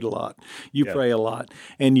 He prayed a lot. You pray a lot.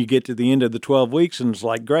 And you get to the end of the 12 weeks and it's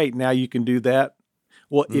like, great, now you can do that.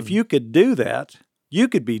 Well, if you could do that, you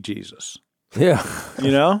could be Jesus. Yeah.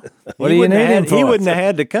 What do you need him for? He wouldn't have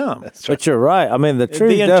had to come. But you're right. I mean, the true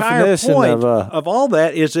definition entire point of of all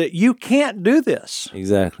that is that you can't do this.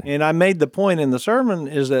 Exactly. And I made the point in the sermon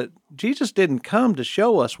is that Jesus didn't come to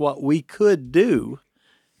show us what we could do.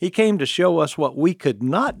 He came to show us what we could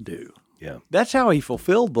not do. Yeah. That's how he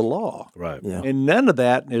fulfilled the law. Right. Yeah. And none of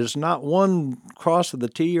that is not one cross of the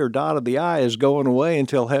T or dot of the I is going away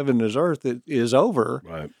until heaven and earth is over.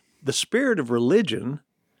 Right. The spirit of religion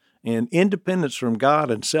and independence from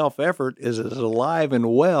God and self-effort is as alive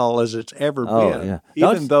and well as it's ever been. Yeah.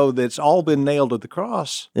 Even though that's all been nailed to the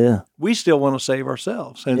cross, we still want to save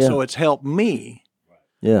ourselves. And so it's helped me.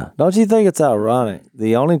 Yeah. Don't you think it's ironic?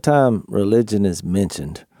 The only time religion is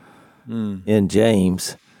mentioned in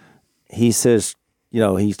James, he says,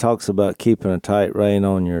 he talks about keeping a tight rein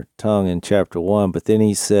on your tongue in chapter 1, but then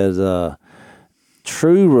he says,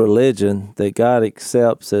 true religion that God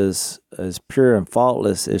accepts as pure and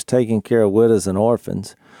faultless is taking care of widows and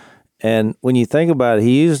orphans. And when you think about it,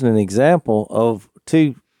 he used an example of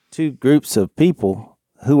two groups of people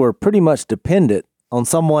who were pretty much dependent on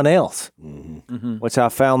someone else, which I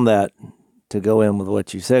found that to go in with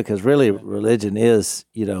what you said, because really religion is,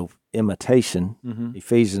 imitation.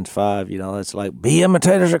 Ephesians 5, it's like, be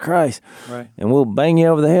imitators of Christ, and we'll bang you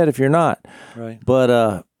over the head if you're not. Right.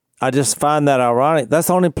 But I just find that ironic. That's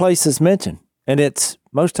the only place it's mentioned. And it's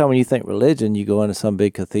most time when you think religion, you go into some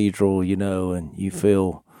big cathedral, and you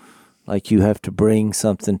feel like you have to bring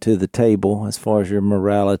something to the table as far as your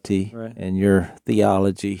morality and your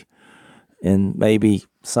theology, and maybe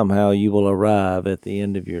somehow you will arrive at the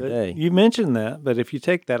end of your day. You mentioned that, but if you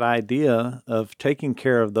take that idea of taking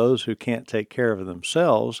care of those who can't take care of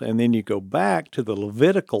themselves, and then you go back to the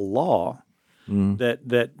Levitical law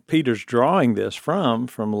that Peter's drawing this from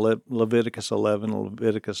Leviticus 11,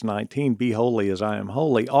 Leviticus 19, be holy as I am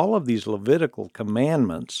holy. All of these Levitical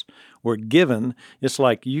commandments were given. It's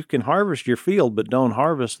like you can harvest your field, but don't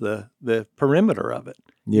harvest the perimeter of it.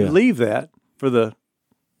 Yeah. You leave that for the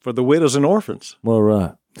widows and orphans. Well,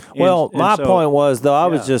 right. Well, my point was, though, I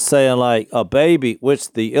was just saying, like, a baby,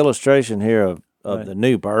 which the illustration here of the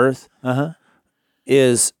new birth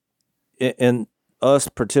is in us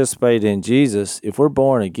participating in Jesus. If we're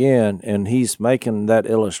born again and he's making that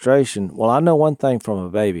illustration, well, I know one thing from a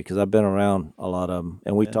baby because I've been around a lot of them,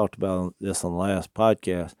 and we talked about this on the last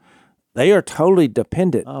podcast. They are totally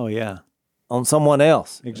dependent on someone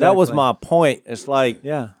else. Exactly. That was my point. It's like,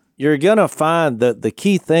 you're going to find that the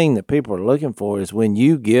key thing that people are looking for is when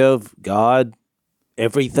you give God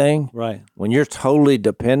everything, when you're totally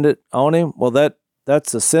dependent on him, well,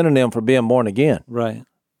 that's a synonym for being born again. Right.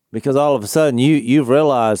 Because all of a sudden you've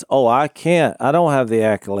realized, I don't have the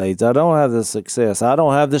accolades. I don't have the success. I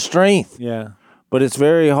don't have the strength. Yeah. But it's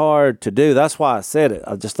very hard to do. That's why I said it.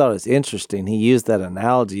 I just thought it's interesting. He used that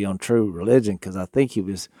analogy on true religion because I think he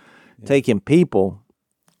was taking people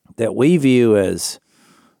that we view as,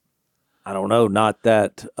 I don't know, not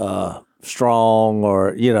that strong,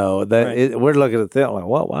 or that Right. we're looking at that like,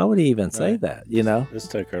 what? Why would he even say that? Let's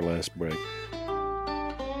take our last break.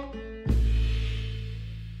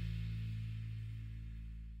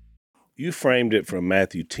 You framed it from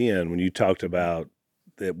Matthew 10 when you talked about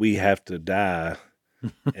that we have to die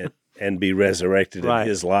and be resurrected Right. in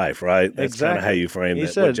his life, right? That's kind of how you framed He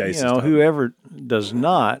that. said, what Jase is talking whoever does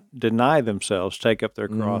not deny themselves, take up their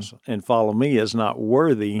cross, and follow me is not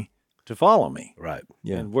worthy to follow me. about. Right.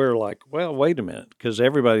 Yeah. And we're like, well, wait a minute, because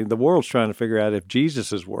the world's trying to figure out if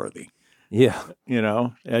Jesus is worthy. Yeah.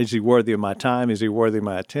 Is he worthy of my time? Is he worthy of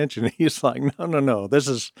my attention? He's like, no.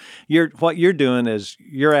 What you're doing is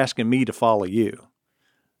you're asking me to follow you.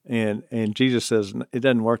 And Jesus says, it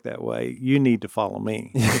doesn't work that way. You need to follow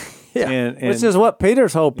me. Yeah. And Which is what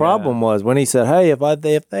Peter's whole problem was when he said, hey,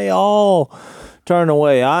 if they all turn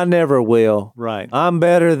away, I never will. Right. I'm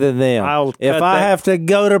better than them. If I have to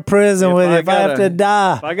go to prison if I have to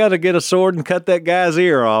die. If I got to get a sword and cut that guy's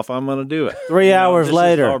ear off, I'm going to do it. 3 hours this is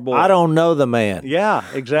later, our boy. I don't know the man. Yeah,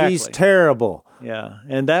 exactly. He's terrible. Yeah,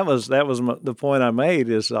 and that was the point I made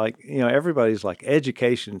is like, everybody's like,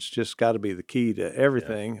 education's just got to be the key to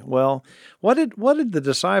everything. Yeah. Well, what did the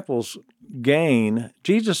disciples gain?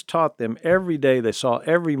 Jesus taught them every day. They saw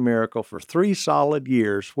every miracle for 3 solid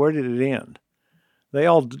years. Where did it end? They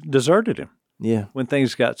all deserted him. Yeah. When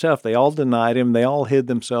things got tough, they all denied him. They all hid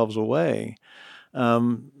themselves away,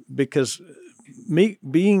 because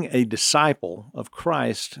being a disciple of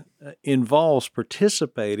Christ involves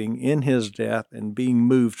participating in his death and being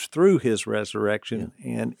moved through his resurrection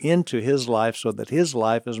and into his life so that his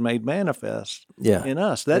life is made manifest in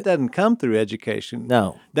us. That doesn't come through education.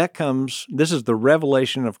 No. This is the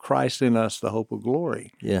revelation of Christ in us, the hope of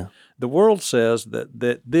glory. Yeah. The world says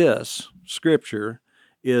that this Scripture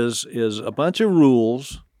is a bunch of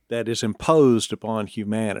rules that is imposed upon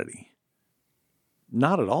humanity.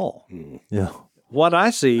 Not at all. Yeah. What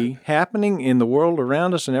I see happening in the world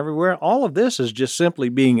around us and everywhere, all of this is just simply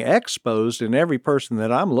being exposed in every person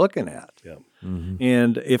that I'm looking at. Yeah. Mm-hmm.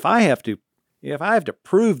 And if I have to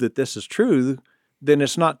prove that this is true, then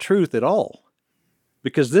it's not truth at all.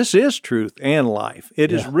 Because this is truth and life.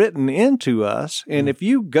 It is written into us, and if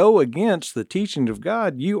you go against the teaching of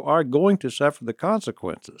God, you are going to suffer the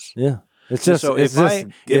consequences. Yeah. It's just, So it's if I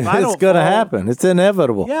it's don't going to follow- happen. It's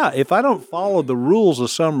inevitable. Yeah, if I don't follow the rules of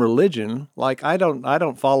some religion, like I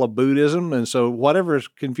don't follow Buddhism, and so whatever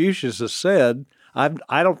Confucius has said,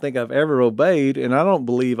 I don't think I've ever obeyed, and I don't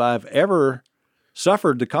believe I've ever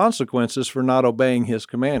suffered the consequences for not obeying his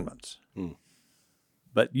commandments.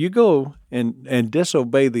 But you go and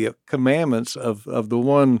disobey the commandments of the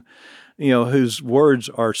one, whose words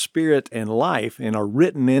are spirit and life and are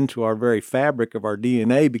written into our very fabric of our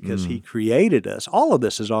DNA because he created us. All of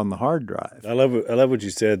this is on the hard drive. I love what you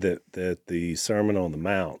said that the Sermon on the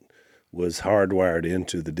Mount was hardwired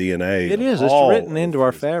into the DNA. It is. It's written into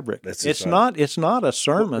our fabric. It's not a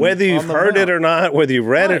sermon. Whether you've heard it or not, whether you've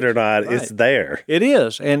read it or not, it's there. It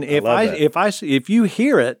is. And if you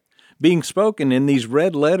hear it being spoken in these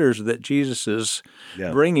red letters that Jesus is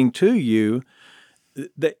bringing to you,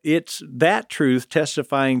 it's that truth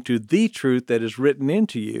testifying to the truth that is written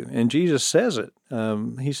into you. And Jesus says it.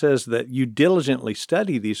 He says that you diligently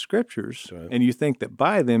study these scriptures, and you think that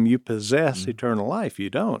by them you possess eternal life. You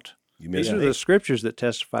don't. These are the scriptures that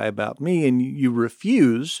testify about me, and you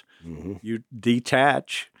refuse, you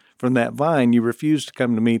detach from that vine, you refuse to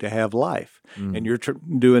come to me to have life. And you're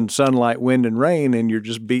doing sunlight, wind, and rain, and you're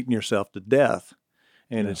just beating yourself to death.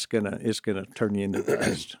 And it's gonna turn you into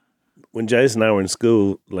dust. When Jase and I were in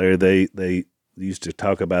school, Larry, they used to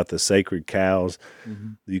talk about the sacred cows.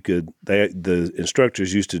 The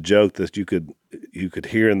instructors used to joke that you could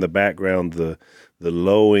hear in the background the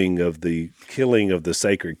lowing of the killing of the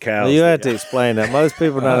sacred cows. Well, you have to explain that. Most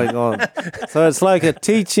people are not going. So it's like a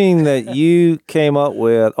teaching that you came up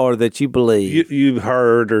with or that you believe. You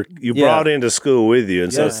heard or you brought into school with you.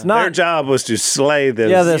 And so their job was to slay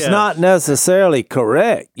them. Yeah, that's not necessarily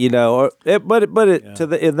correct, in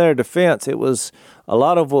their defense, it was a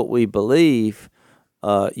lot of what we believe.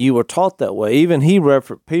 You were taught that way. Even he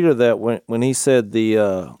referenced Peter that when he said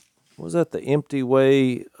was that the empty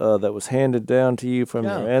way that was handed down to you from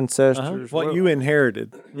your ancestors? What you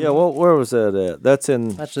inherited. Yeah, where was that at? That's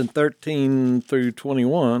in 13 through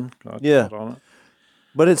 21. Yeah.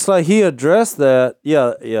 But it's like he addressed that.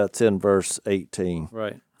 Yeah, it's in verse 18.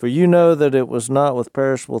 Right. For you know that it was not with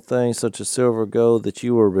perishable things such as silver or gold that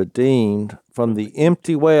you were redeemed from the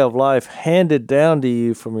empty way of life handed down to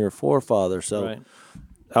you from your forefathers. So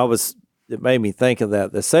it made me think of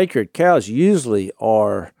that. The sacred cows usually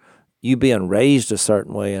are you being raised a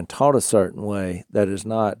certain way and taught a certain way that is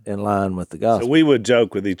not in line with the gospel. So we would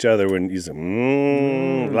joke with each other when you said,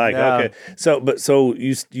 yeah. okay. So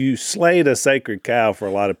you slayed a sacred cow for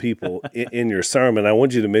a lot of people in your sermon. I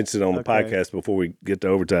want you to mention it on the podcast before we get to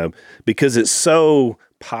overtime because it's so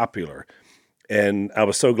popular. And I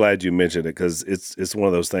was so glad you mentioned it because it's one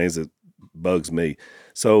of those things that bugs me.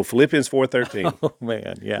 So Philippians 4:13, Oh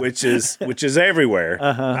man, yeah. which is everywhere.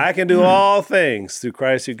 I can do all things through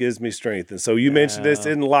Christ who gives me strength. And so you mentioned this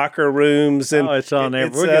in locker rooms, and it's on there.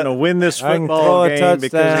 it's, We're going to win this I can football throw a game because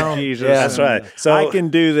of touchdown. Jesus. Yeah. That's right. So I can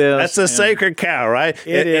do this. That's a sacred cow, right?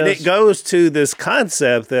 It and is. it goes to this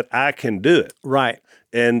concept that I can do it. Right.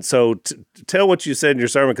 And so tell what you said in your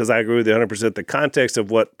sermon, because I agree with you 100%. The context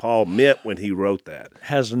of what Paul meant when he wrote that.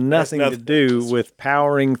 Has nothing to do with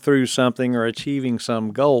powering through something or achieving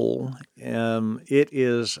some goal. It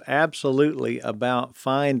is absolutely about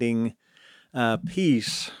finding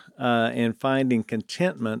peace and finding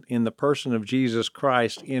contentment in the person of Jesus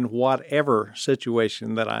Christ in whatever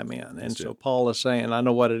situation that I'm in. And so Paul is saying, I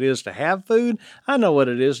know what it is to have food. I know what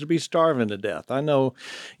it is to be starving to death. I know,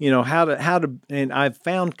 how to, and I've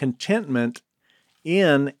found contentment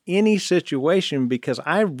in any situation because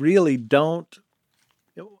I really don't.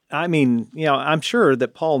 I mean, I'm sure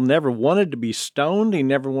that Paul never wanted to be stoned. He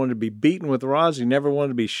never wanted to be beaten with rods. He never wanted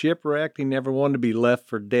to be shipwrecked. He never wanted to be left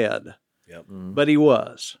for dead. Yep. But he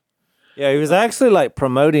was. Yeah, he was actually like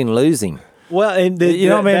promoting losing. Well, and You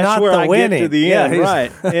know what I mean? that's Not where the I winning. get to the Yeah, end,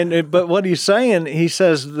 he's- right? But what he's saying, he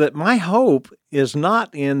says that my hope is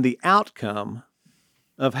not in the outcome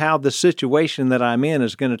of how the situation that I'm in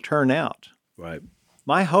is going to turn out. Right.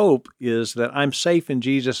 My hope is that I'm safe in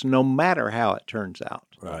Jesus no matter how it turns out.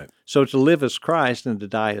 Right. So to live as Christ and to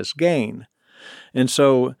die as gain. And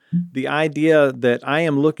so the idea that I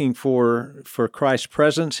am looking for Christ's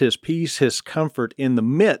presence, his peace, his comfort in the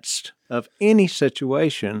midst of any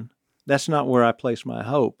situation, that's not where I place my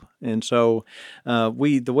hope. And so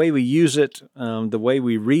the way we use it, the way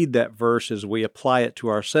we read that verse as we apply it to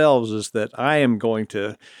ourselves is that I am going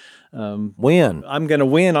to Win. I'm going to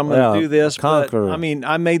win. I'm going to do this. conquer. But,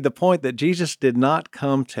 I made the point that Jesus did not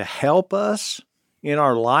come to help us in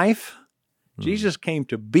our life. Jesus came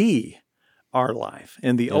to be our life.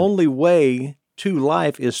 And the only way to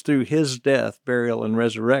life is through his death, burial, and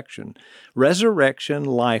resurrection. Resurrection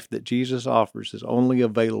life that Jesus offers is only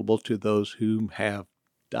available to those who have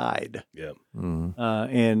died. Yeah.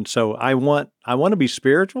 And so I want to be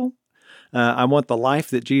spiritual. I want the life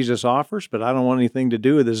that Jesus offers, but I don't want anything to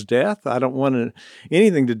do with his death. I don't want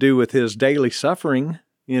anything to do with his daily suffering,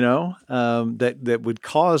 that would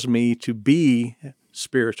cause me to be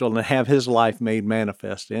spiritual and have his life made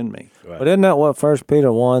manifest in me. Right. But isn't that what 1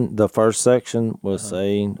 Peter 1, the first section, was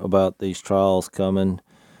saying about these trials coming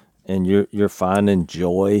and you're finding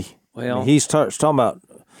joy? Well, he starts talking about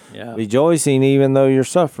Yeah. rejoicing even though you're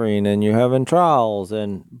suffering and you're having trials,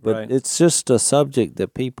 but Right. it's just a subject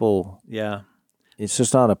that people, Yeah. it's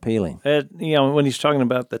just not appealing. When he's talking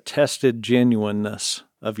about the tested genuineness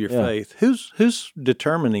of your Yeah. faith, who's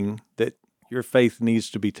determining that your faith needs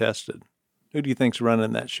to be tested? Who do you think's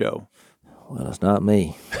running that show? Well, it's not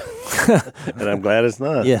me. And I'm glad it's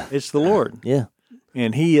not. Yeah, It's the Lord. yeah.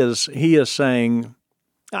 And he is saying,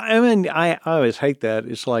 I always hate that.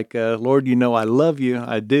 It's like, Lord, I love you.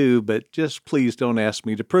 I do, but just please don't ask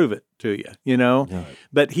me to prove it to you, Yeah.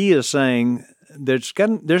 But he is saying there's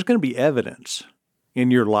going to be evidence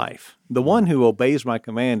in your life. The one who obeys my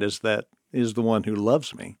command is the one who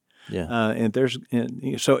loves me. Yeah.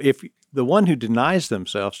 So if the one who denies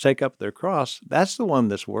themselves take up their cross, that's the one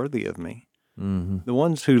that's worthy of me. Mm-hmm. The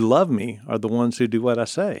ones who love me are the ones who do what I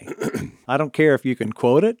say. I don't care if you can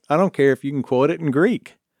quote it. I don't care if you can quote it in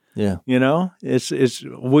Greek. Yeah. It's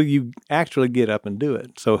will you actually get up and do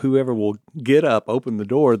it? So whoever will get up, open the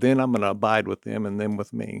door, then I'm going to abide with them and them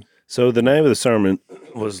with me. So the name of the sermon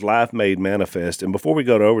was Life Made Manifest. And before we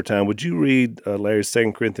go to overtime, would you read Larry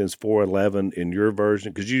 2 Corinthians 4:11 in your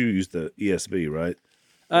version? Because you use the ESV, right?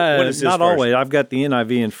 What is his Not version? always. I've got the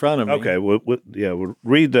NIV in front of me. Okay, we'll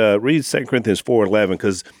read 2 Corinthians 4:11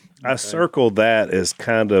 because I circled that as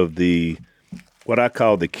kind of what I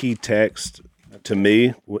call the key text to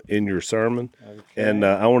me in your sermon, and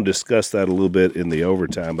I want to discuss that a little bit in the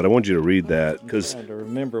overtime. But I want you to read that because I'm trying to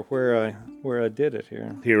remember where I did it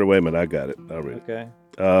here. here, wait a minute, I got it. I'll read it.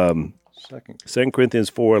 Okay. Second. 2 Corinthians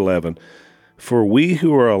 4:11. For we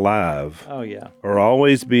who are alive Oh yeah. are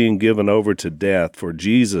always being given over to death for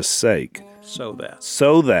Jesus' sake. So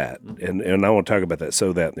that, and I want to talk about that,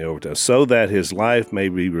 so that in the overtime, so that his life may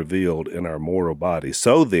be revealed in our mortal body.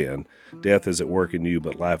 So then, death is at work in you,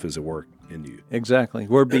 but life is at work in you. Exactly.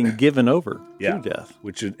 We're being given over Yeah. to death.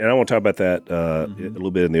 And I want to talk about that a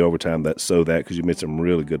little bit in the overtime, because you made some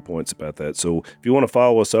really good points about that. So if you want to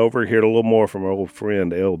follow us over, hear a little more from our old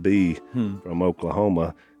friend LB from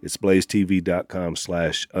Oklahoma, it's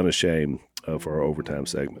blazetv.com/unashamed for our overtime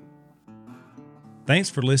segment. Thanks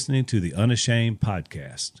for listening to the Unashamed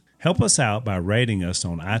podcast. Help us out by rating us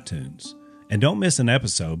on iTunes. And don't miss an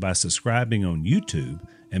episode by subscribing on YouTube,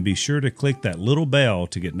 and be sure to click that little bell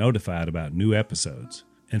to get notified about new episodes.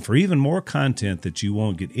 And for even more content that you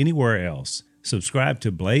won't get anywhere else, subscribe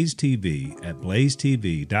to Blaze TV at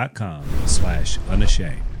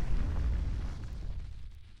blazetv.com/unashamed.